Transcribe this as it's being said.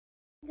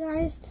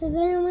Guys,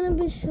 today I'm going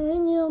to be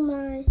showing you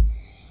my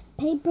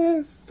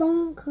paper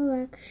phone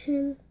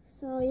collection.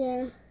 So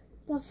yeah,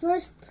 the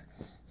first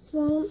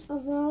phone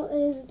of all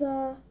is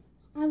I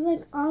have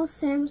like all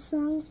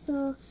Samsung,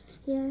 so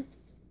yeah,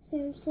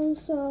 Samsung.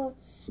 So,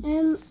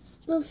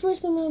 but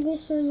first I'm going to be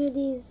showing you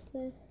these.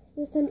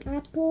 There's an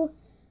Apple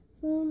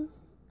phone,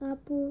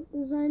 Apple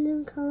designed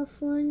in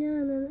California,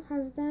 and then it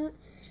has that.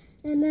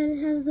 And then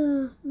it has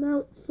the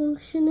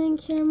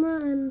malfunctioning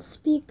camera and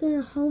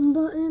speaker home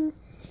button.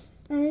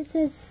 And it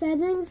says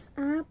settings,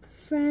 app,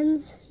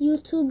 friends,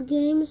 YouTube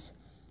games,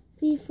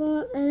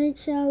 FIFA,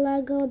 NHL,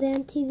 Lego,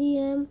 Dan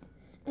TDM,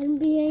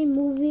 NBA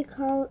movie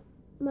called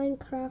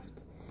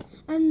Minecraft.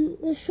 And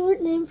the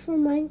short name for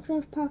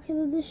Minecraft Pocket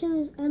Edition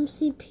is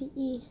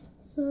MCPE.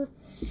 So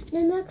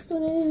the next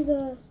one is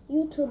the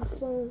YouTube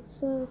phone.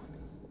 So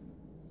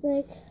it's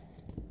like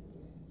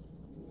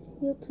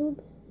YouTube,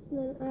 and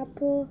then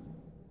Apple,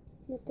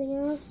 nothing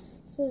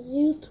else. It says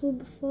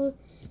YouTube phone.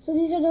 So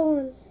these are the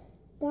ones.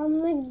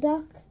 Dominic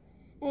Duck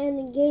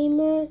and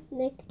Gamer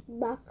Nick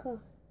Baka.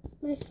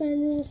 My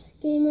friend is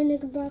Gamer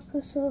Nick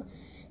Baka, so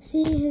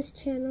see his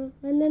channel.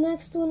 And the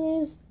next one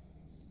is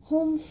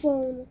Home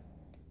Phone.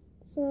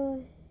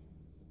 So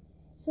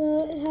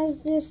it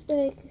has this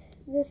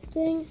this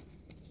thing.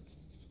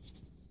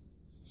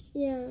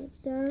 Yeah,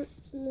 that,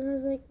 and it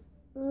has like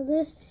all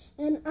this.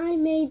 And I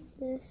made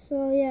this.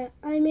 So yeah,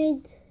 I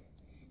made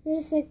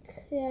this, you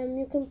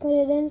can put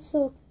it in.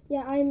 So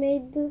yeah, I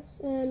made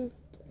this, and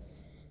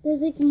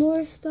there's like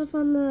more stuff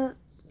on the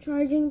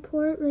charging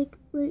port, like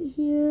right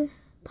here,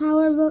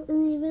 power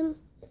button even.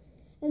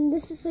 And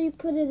this is how you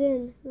put it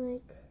in.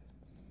 Like,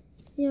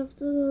 you have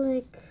to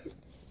like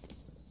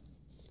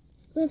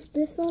lift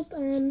this up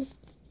and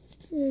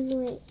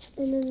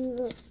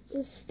then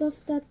just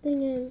stuff that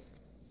thing in.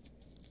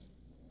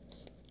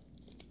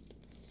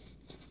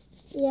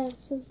 Yeah,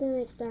 something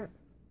like that.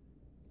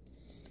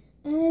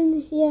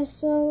 And yeah,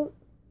 so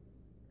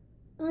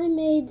I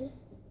made.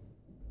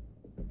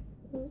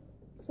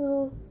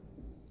 So,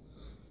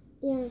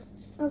 yeah,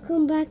 I'll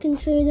come back and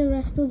show you the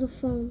rest of the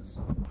phones.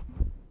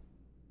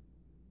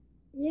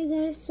 Yeah,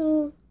 guys,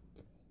 so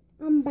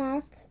I'm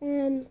back,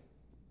 and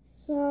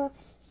so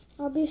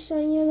I'll be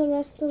showing you the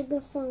rest of the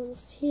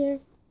phones.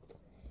 Here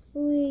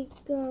we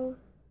go.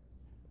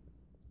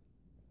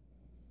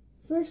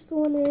 First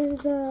one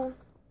is the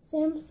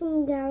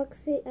Samsung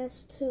Galaxy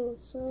S2.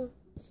 So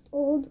it's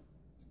old.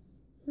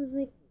 So it's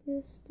like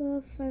this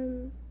stuff,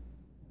 and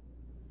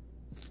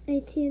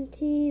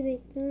AT&T,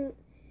 like that.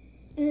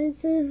 And it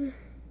says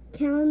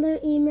calendar,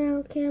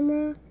 email,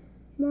 camera,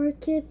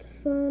 market,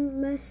 phone,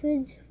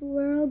 message,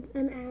 world,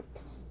 and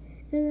apps.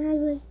 And it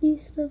has like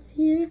these stuff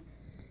here,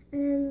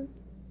 and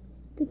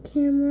the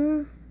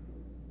camera.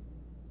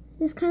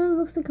 This kind of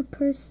looks like a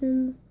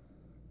person,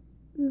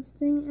 this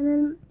thing. And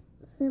then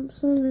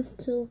Samsung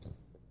S2.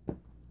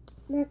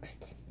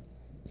 Next,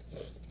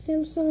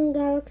 Samsung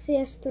Galaxy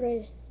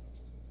S3.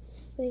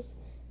 It's like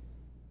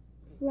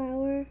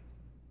flower.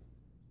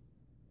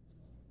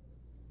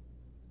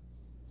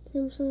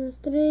 Samsung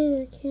S3,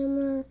 the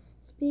camera,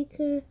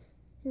 speaker,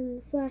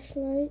 and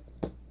flashlight.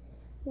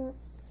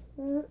 That's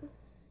that.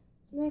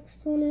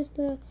 Next one is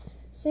the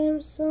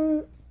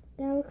Samsung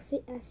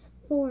Galaxy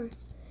S4.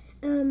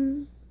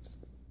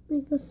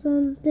 Like the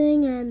sun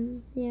thing,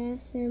 and yeah,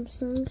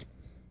 Samsung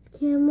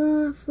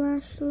camera,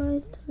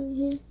 flashlight right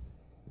here.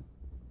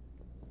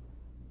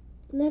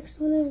 Next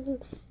one is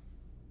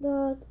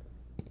the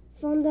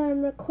phone that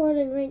I'm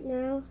recording right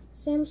now,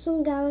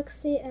 Samsung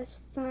Galaxy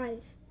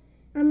S5.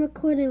 I'm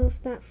recording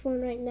with that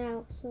phone right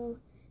now, so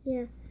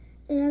yeah.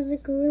 It has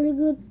like a really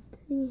good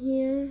thing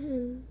here,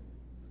 and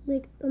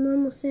like a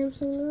normal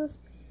Samsung does.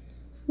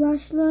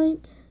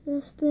 Flashlight,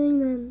 this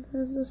thing, and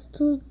has those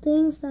two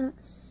things,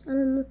 that's, I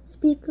don't know,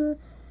 speaker,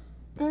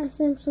 at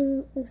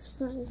Samsung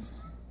S5.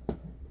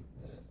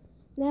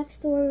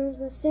 Next one is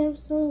the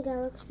Samsung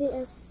Galaxy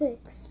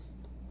S6.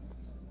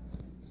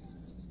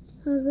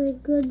 Has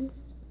like good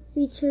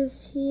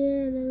features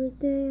here and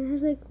everything. It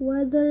has like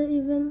weather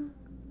even.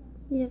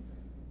 Yeah.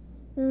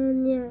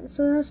 And yeah,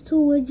 so it has two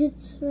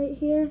widgets right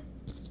here.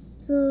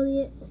 So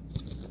yeah,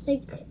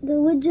 like the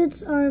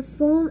widgets are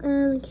phone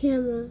and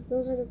camera.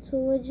 Those are the two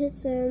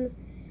widgets, and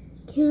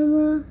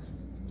camera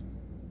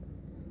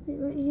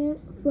right here,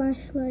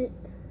 flashlight,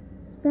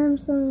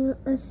 Samsung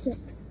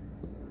S6.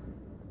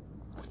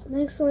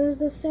 Next one is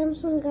the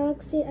Samsung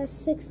Galaxy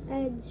S6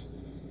 Edge.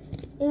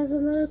 It has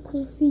another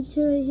cool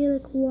feature right here,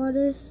 like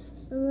waters,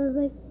 and there's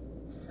like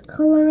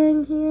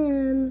coloring here,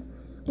 and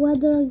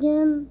weather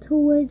again, two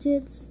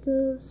widgets,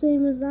 the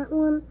same as that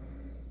one.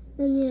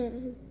 And yeah,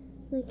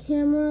 the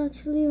camera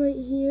actually right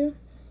here,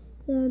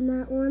 then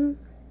that one.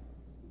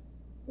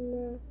 And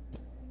the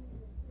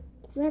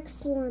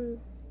next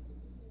one,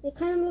 it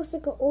kind of looks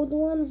like an old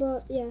one,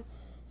 but yeah,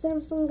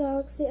 Samsung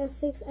Galaxy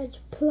S6 Edge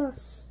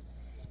Plus.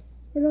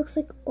 It looks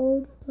like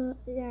old, but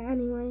yeah,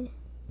 anyway,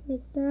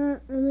 like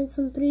that. I made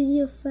some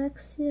 3D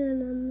effects here,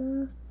 and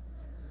then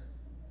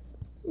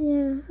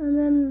yeah, and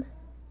then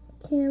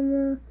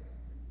camera,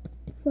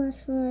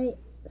 flashlight,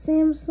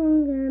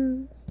 Samsung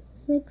and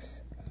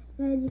 6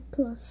 Edge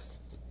Plus.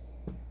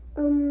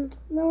 Now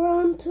we're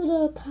on to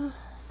the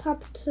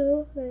top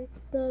two, like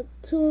the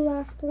two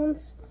last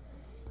ones,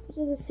 which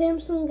is the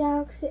Samsung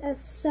Galaxy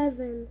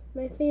S7,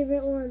 my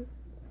favorite one,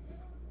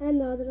 and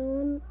the other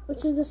one,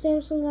 which is the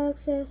Samsung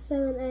Galaxy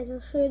S7 Edge.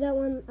 I'll show you that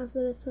one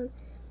after this one.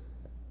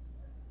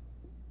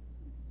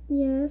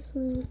 Yes,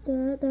 like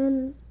that.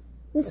 Then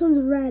this one's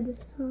red,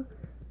 so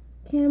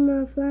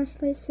camera,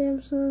 flashlight,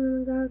 Samsung,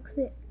 and the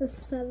Galaxy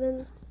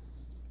S7.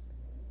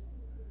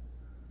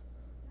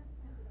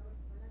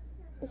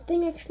 This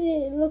thing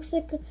actually looks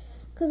like,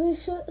 because I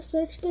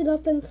searched it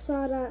up and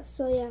saw that,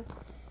 so yeah.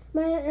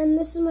 And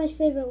this is my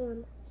favorite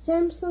one,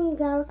 Samsung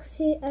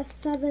Galaxy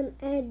S7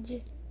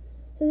 Edge.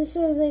 So this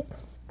is like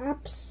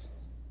apps.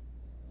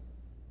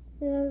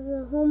 It has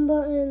a home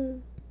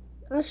button.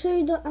 I'll show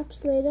you the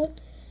apps later.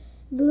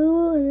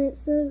 Blue, and it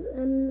says,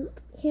 and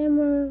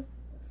camera,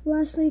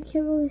 flashlight,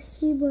 can't really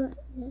see, but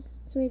yeah,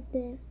 it's right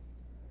there.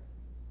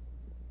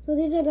 So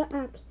these are the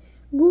apps.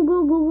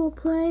 Google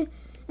Play,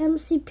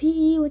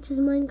 MCPE, which is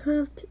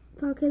Minecraft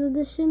Pocket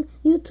Edition,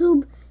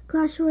 YouTube,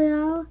 Clash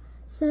Royale,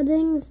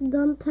 Settings,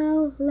 Don't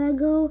Tell,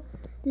 Lego,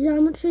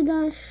 Geometry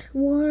Dash,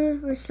 War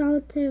or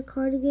Solitaire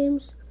card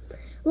games,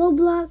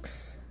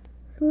 Roblox,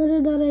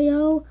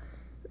 Slither.io,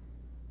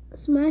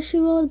 Smashy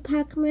Road,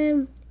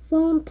 Pac-Man,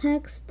 Phone,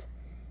 Text,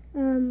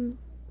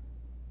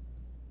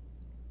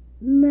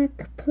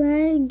 Mac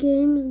Play,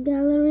 Games,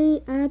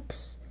 Gallery,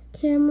 Apps,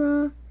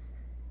 Camera.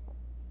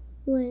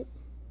 Wait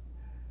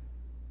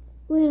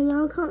a minute,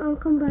 I'll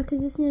come back. I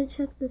just need to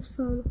check this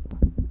phone.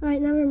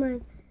 Alright, never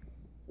mind.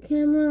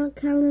 Camera,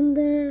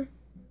 calendar,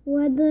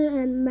 weather,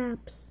 and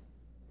maps.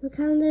 So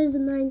calendar is the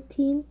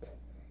 19th.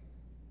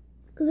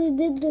 Because I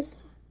did this,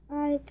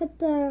 I put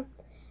the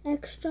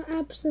extra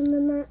apps in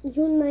the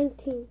June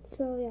 19th.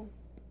 So yeah.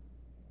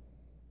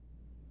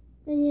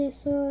 And yeah,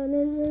 so and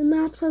then the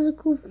maps has a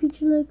cool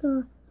feature like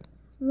a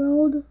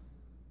road.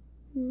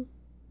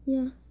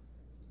 Yeah.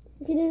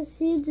 If you didn't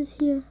see it,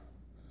 just here.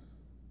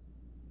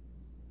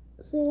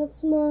 So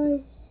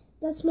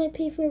that's my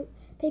paper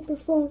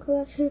phone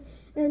collection.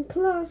 And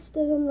plus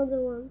there's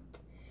another one.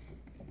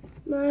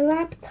 My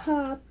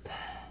laptop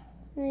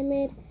I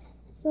made.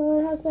 So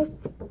it has like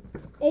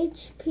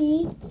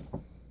HP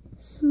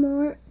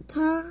Smart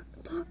Top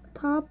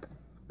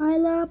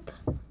iLap.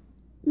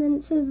 And then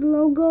it says the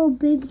logo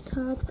Big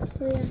Top.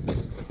 So yeah.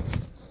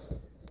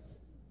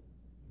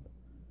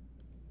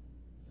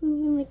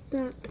 Something like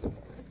that.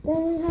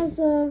 Then it has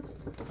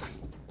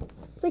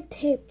it's like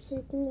tape, so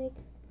you can like,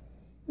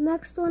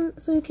 next one,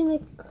 so you can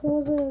like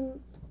close it.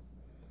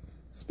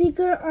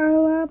 Speaker,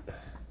 iLap,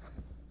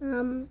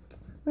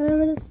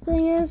 whatever this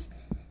thing is,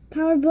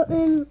 power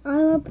button,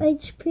 iLap,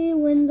 HP,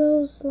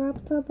 Windows,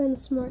 laptop, and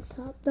Smart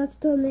Top. That's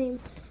the name.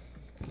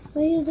 So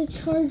here's the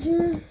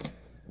charger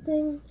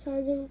thing,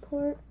 charging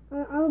port.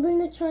 I'll bring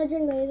the charger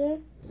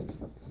later.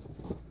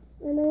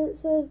 And then it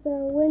says the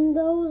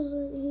Windows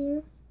right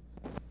here.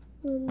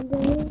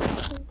 Windows.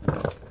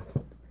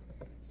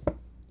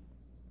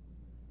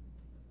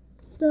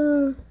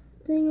 The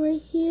thing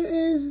right here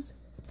is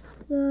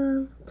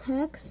the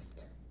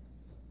text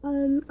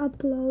and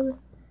upload.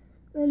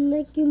 And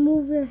like you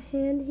move your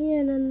hand here,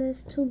 and then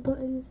there's two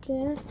buttons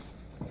there.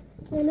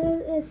 And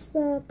then it's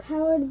the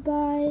powered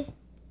by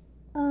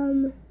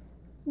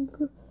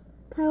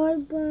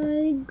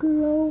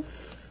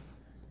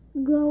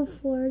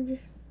Glowforge.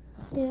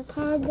 Yeah,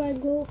 powered by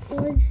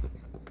Glowforge.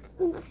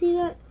 See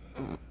that?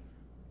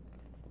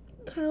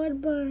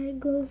 Powered by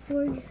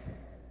Glowforge.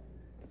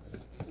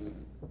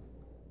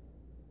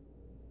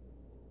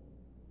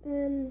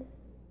 And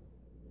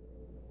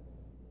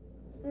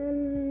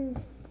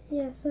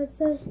yeah, so it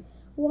says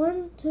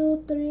 1,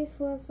 2, 3,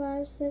 4,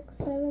 5, 6,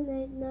 7,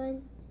 8,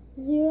 9,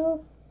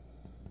 0.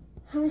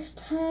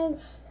 Hashtag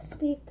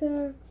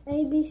speaker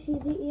A B C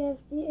D E F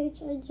G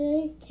H I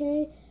J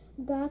K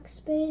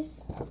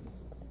backspace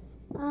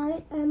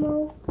I M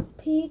O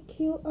P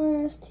Q R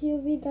S T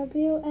U V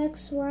W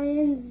X Y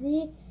and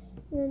Z.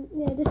 And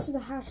yeah, this is the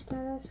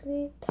hashtag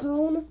actually.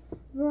 Tone,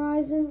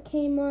 Verizon,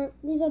 Kmart.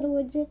 These are the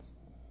widgets.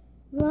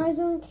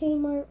 Verizon,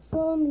 Kmart,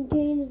 phone,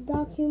 games,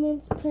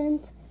 documents,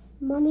 print,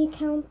 money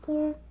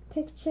counter,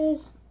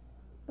 pictures,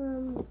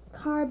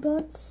 car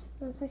butts.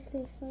 That's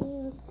actually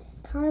funny.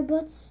 Car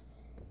butts,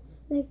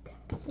 like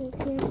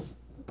here.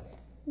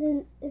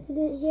 Then if you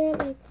didn't hear it,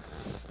 like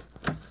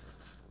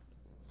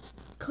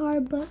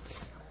car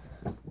butts.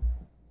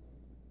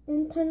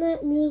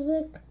 Internet,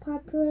 music,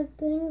 popular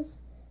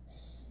things.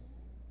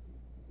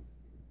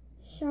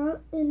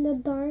 Shot in the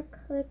dark,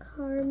 like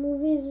horror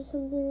movies or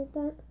something like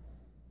that.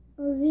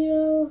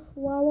 Zero,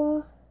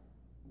 Wawa,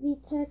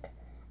 VTech,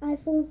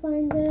 iPhone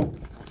Finder,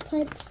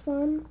 Type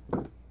Fun,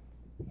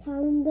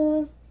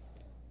 Calendar,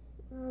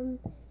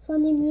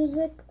 funny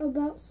music,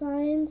 about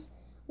science,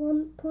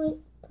 1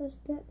 point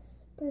perspective,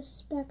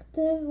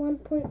 1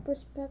 point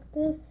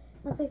perspective,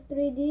 that's like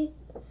 3D,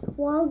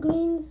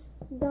 Walgreens,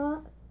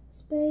 dot,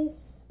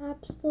 space,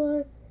 App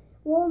Store,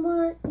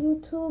 Walmart,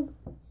 YouTube,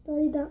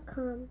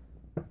 study.com.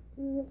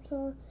 And that's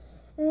all.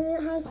 And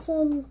it has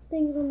some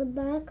things on the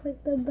back,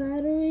 like the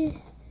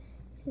battery.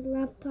 See, the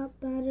laptop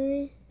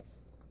battery.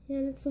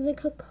 And it says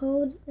like a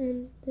code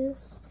and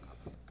this.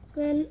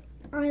 Then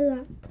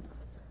iLap.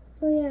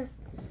 So yeah.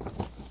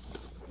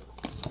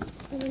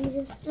 And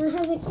it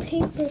has like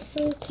paper,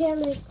 so it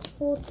can't like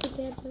fold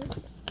together.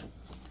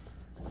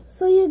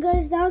 So yeah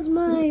guys, that was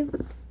my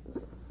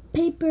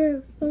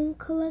paper phone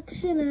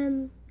collection,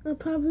 and I'll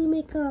probably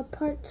make a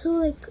part 2,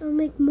 like I'll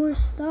make more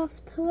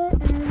stuff to it,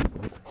 and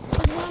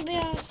there's gonna be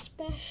a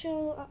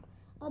special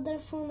other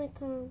phone, like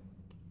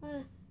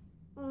a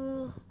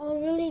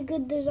really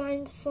good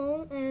designed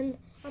phone, and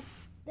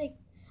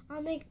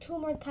I'll make 2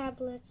 more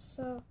tablets,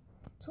 so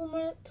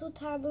 2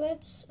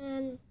 tablets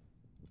and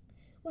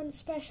 1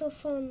 special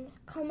phone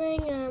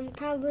coming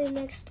probably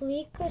next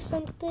week or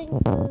something,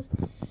 because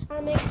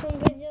I'll make some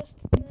videos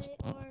today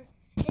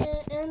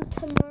and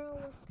tomorrow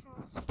with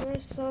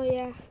Casper. So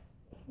yeah,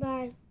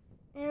 bye.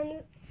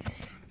 And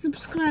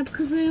subscribe,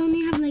 because I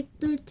only have like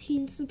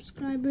 13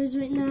 subscribers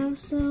right now.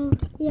 So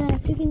yeah,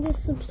 if you can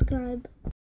just subscribe.